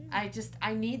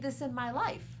 I need this in my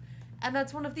life. And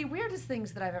that's one of the weirdest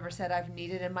things that I've ever said I've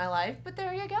needed in my life, but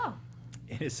there you go.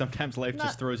 It is sometimes life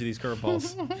just throws you these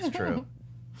curveballs. It's true.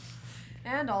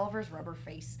 And Oliver's rubber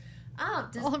face.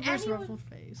 Does Oliver's anyone... rubber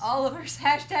face. Oliver's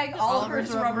hashtag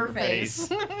Oliver's rubber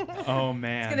face. Oh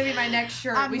man. It's gonna be my next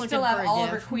shirt. I'm We looking still have for a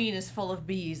Oliver gif. Queen is full of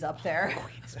bees up there.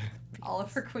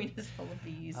 Oliver Queen is full of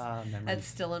bees. That's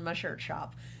still in my shirt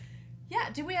shop. Yeah,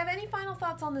 do we have any final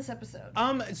thoughts on this episode?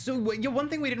 So one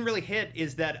thing we didn't really hit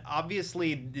is that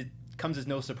obviously it comes as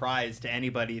no surprise to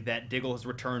anybody that Diggle has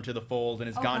returned to the fold and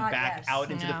has gone back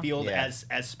out into the field as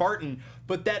Spartan.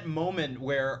 But that moment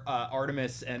where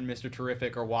Artemis and Mr.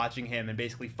 Terrific are watching him and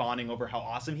basically fawning over how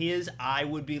awesome he is, I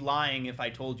would be lying if I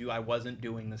told you I wasn't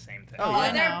doing the same thing. Oh,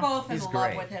 and they're both in He's love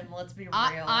great. with him, let's be real.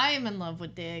 I am in love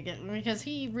with Dig because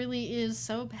he really is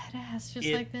so badass, just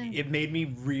like them. It made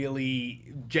me really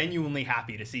genuinely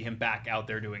happy to see him back out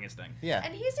there doing his thing. Yeah.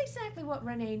 And he's exactly what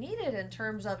Renee needed in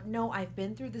terms of, no, I've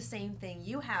been through the same thing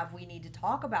you have. We need to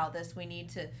talk about this. We need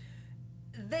to...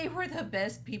 They were the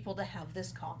best people to have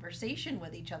this conversation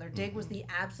with each other. Dig was the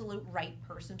absolute right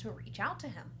person to reach out to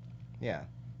him. Yeah.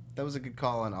 That was a good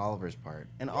call on Oliver's part.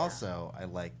 And also, I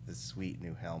like the sweet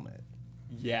new helmet.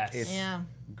 Yes. It's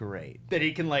great. That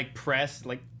he can like press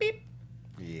like beep.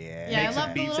 Yeah. Yeah, Makes I a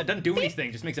love beep. the little It doesn't do beep.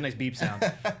 anything. Just makes a nice beep sound.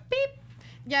 Beep.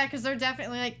 Yeah, because they're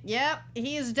definitely like, yep,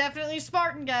 he is definitely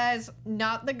Spartan, guys,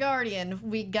 not the Guardian.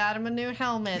 We got him a new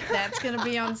helmet. That's going to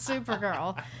be on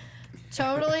Supergirl.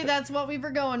 Totally, that's what we were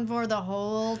going for the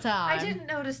whole time. I didn't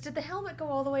notice. Did the helmet go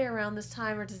all the way around this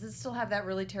time, or does it still have that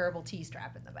really terrible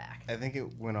T-strap in the back? I think it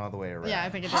went all the way around. Yeah, I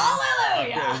think it did.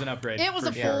 Hallelujah! It was an upgrade. It was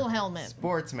a sure. full helmet.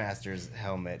 Sportsmaster's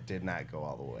helmet did not go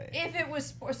all the way. If it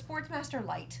was Sportsmaster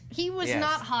Light. He was Yes.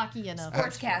 not hockey enough.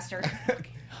 Sportscaster.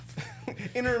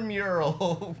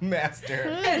 Intramural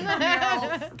master.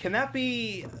 Can that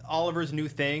be Oliver's new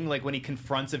thing? Like when he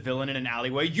confronts a villain in an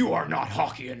alleyway, you are not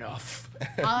hockey enough.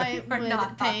 I We're not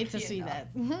would pay to hockey see enough.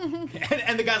 that.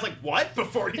 and the guy's like, what?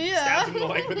 Before he stabs him in the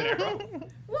leg with an arrow.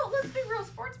 Well, let's be real.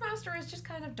 Sportsmaster is just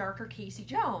kind of darker Casey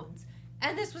Jones.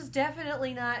 And this was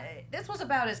definitely not... This was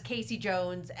about as Casey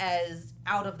Jones as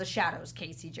Out of the Shadows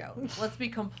Casey Jones. Let's be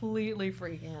completely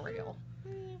freaking real.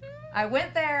 I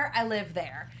went there. I lived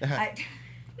there.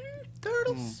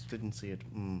 Turtles. Didn't see it.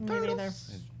 Me neither.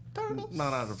 Turtles.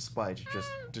 Not out of spite, just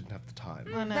didn't have the time.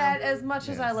 I know. That, as much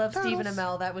as I Yes. love Turtles. Stephen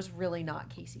Amell, that was really not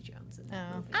Casey Jones in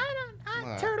that movie.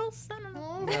 Wow. Turtles. I don't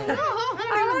know.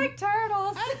 I like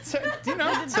turtles. You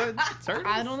know, turtles.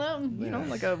 I don't know. You know,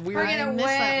 like a weird. Bringing I it missed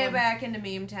that way one. back into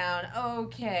Meme Town.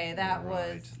 Okay, that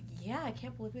Right. was... Yeah, I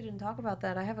can't believe we didn't talk about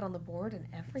that. I have it on the board and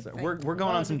everything. We're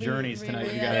going on some journeys tonight,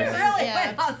 you It guys. really Yeah.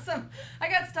 went on some... I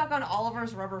got stuck on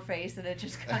Oliver's rubber face, and it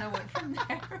just kind of went from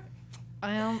there.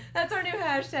 Well, That's our new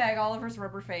hashtag, Oliver's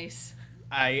rubber face.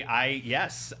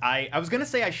 Yes. I was gonna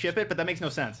say I ship it, but that makes no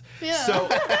sense. Yeah. So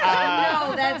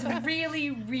No, that's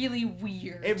really, really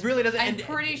weird. it really doesn't. I'm and,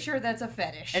 pretty sure that's a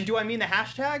fetish. and do I mean the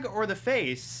hashtag or the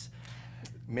face?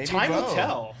 Maybe Time will both.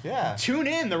 tell. Yeah. Tune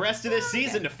in the rest of this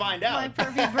season to find my out.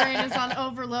 pervy brain is on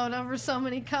overload over so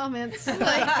many comments. Like,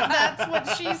 that's what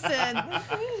she said.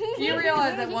 You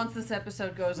realize that once this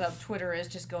episode goes up, Twitter is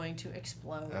just going to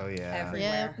explode Oh, yeah.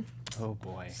 everywhere. Yep. Oh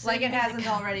boy. Like it hasn't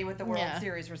already with the World Yeah.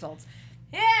 Series results.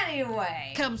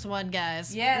 Anyway. Cubs won,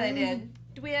 guys. Yeah, they did.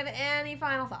 Do we have any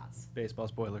final thoughts? Baseball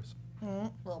spoilers. A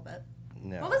little bit.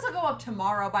 No. Well, this will go up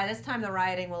tomorrow. By this time, the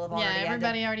rioting will have already Yeah,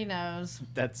 everybody ended. already knows.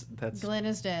 That's Glenn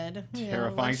is dead.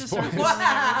 Terrifying let's just start spoilers.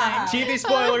 Googling everything. TV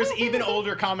spoilers, even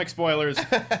older comic spoilers.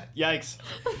 Yikes.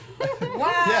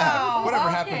 Wow. Yeah. Whatever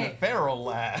okay. happened to Feral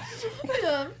Lad?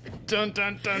 Yeah. Dun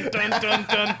dun dun dun dun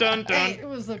dun dun Hey, dun. it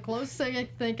was the closest thing I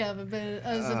could think of. A bit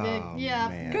as a Oh, big, yeah.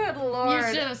 man. Good You lord.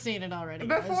 should have seen it already.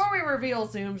 guys. Before we reveal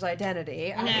Zoom's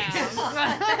identity, No.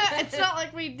 It's not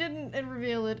like we didn't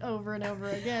reveal it over and over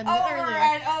again. Over earlier.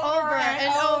 and over and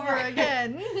and over over.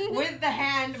 again. with the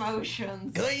hand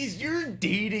motions. Guys, you're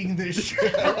dating this show.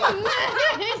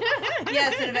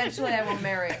 Yes, and eventually I will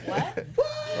marry it. What?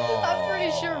 I'm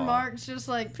pretty sure Mark's just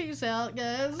like, peace out,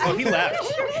 guys. Oh, he left.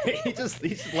 he just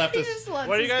left He us. just lets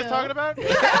What are you us guys go. talking about?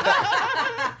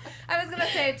 I was gonna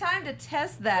say, time to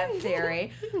test that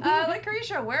theory.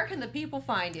 Lacretia, where can the people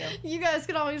find you? You guys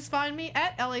can always find me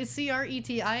at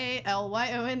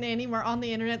LACRETIALYON anywhere on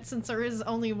the internet since there is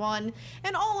only one,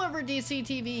 and all over DC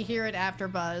TV here at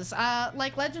AfterBuzz.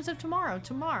 Like Legends of Tomorrow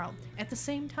at the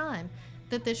same time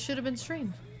that this should have been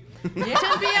streamed. 10 p.m.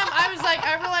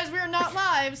 I realized we were not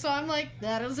live, so I'm like,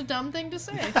 that is a dumb thing to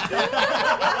say.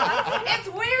 It's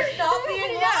weird not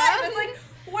being live. It's like,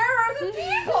 where are the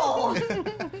people?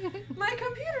 My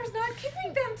computer's not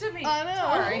giving them to me. I know.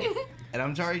 Sorry. And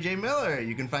I'm Tauri J. Miller.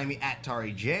 You can find me at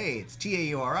Tauri J. It's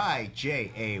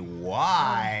Taurijay.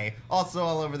 Also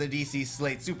all over the DC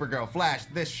Slate, Supergirl, Flash,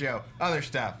 this show, other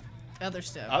stuff. Other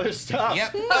stuff. Other stuff.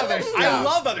 Yep, other stuff. I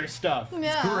love other stuff.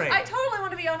 Yeah. Great. I totally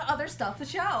want to be on other stuff, the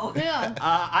show. Yeah.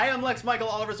 I am Lex Michael,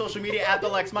 all over social media at the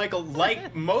Lex Michael.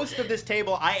 Like most of this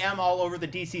table, I am all over the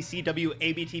DC CW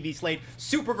ABTV slate.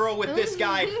 Supergirl with this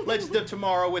guy, Legends of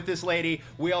Tomorrow with this lady.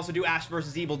 We also do Ash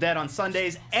vs. Evil Dead on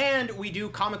Sundays, and we do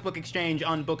Comic Book Exchange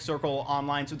on Book Circle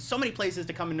online. So many places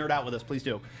to come and nerd out with us. Please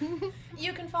do.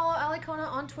 You can follow Alicona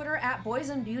on Twitter at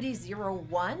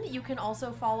BoysandBeauty01. You can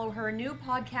also follow her new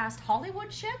podcast,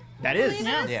 Hollywood Ship. That is.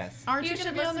 Yes. Aren't You you should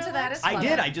going to be on listen there? to that Lex? as well. I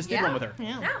did. I just did one with her.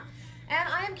 Yeah. Yeah. And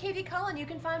I am Katie Cullen. You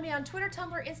can find me on Twitter,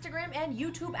 Tumblr, Instagram, and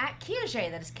YouTube at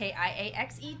Kiaxet. That is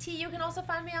Kiaxet. You can also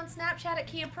find me on Snapchat at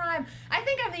Kia Prime. I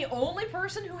think I'm the only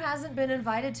person who hasn't been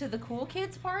invited to the Cool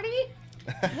Kids party.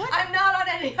 I'm not on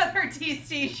any other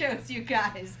DC shows, you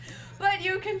guys. But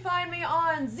you can find me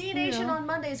on Z Nation on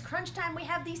Mondays. Crunch Time, we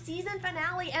have the season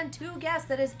finale and 2 guests.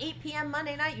 That is 8 p.m.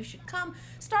 Monday night. You should come.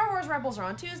 Star Wars Rebels are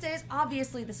on Tuesdays.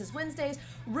 Obviously, this is Wednesdays.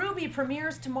 Ruby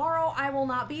premieres tomorrow. I will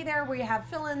not be there. We have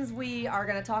fill-ins. We are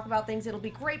going to talk about things. It'll be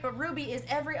great. But Ruby is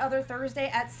every other Thursday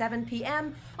at 7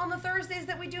 p.m. On the Thursdays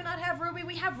that we do not have Ruby,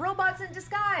 we have Robots in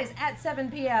Disguise at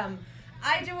 7 p.m.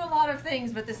 I do a lot of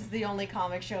things, but this is the only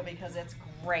comic show because it's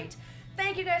great.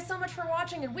 Thank you guys so much for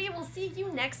watching, and we will see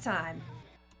you next time.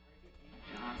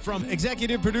 From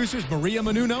executive producers Maria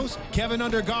Menounos, Kevin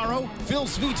Undergaro, Phil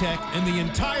Svitek, and the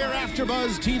entire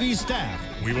AfterBuzz TV staff,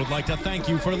 we would like to thank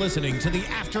you for listening to the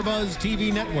AfterBuzz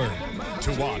TV network.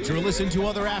 To watch or listen to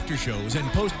other after shows and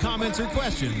post comments or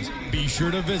questions, be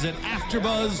sure to visit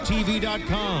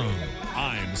AfterBuzzTV.com.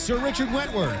 I'm Sir Richard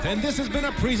Wentworth, and this has been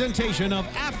a presentation of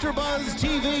AfterBuzz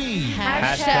TV.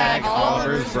 Hashtag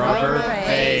Oliver's rubber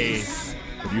face.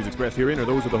 The views expressed herein are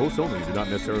those of the hosts only and do not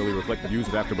necessarily reflect the views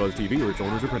of AfterBuzz TV or its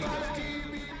owners or principals.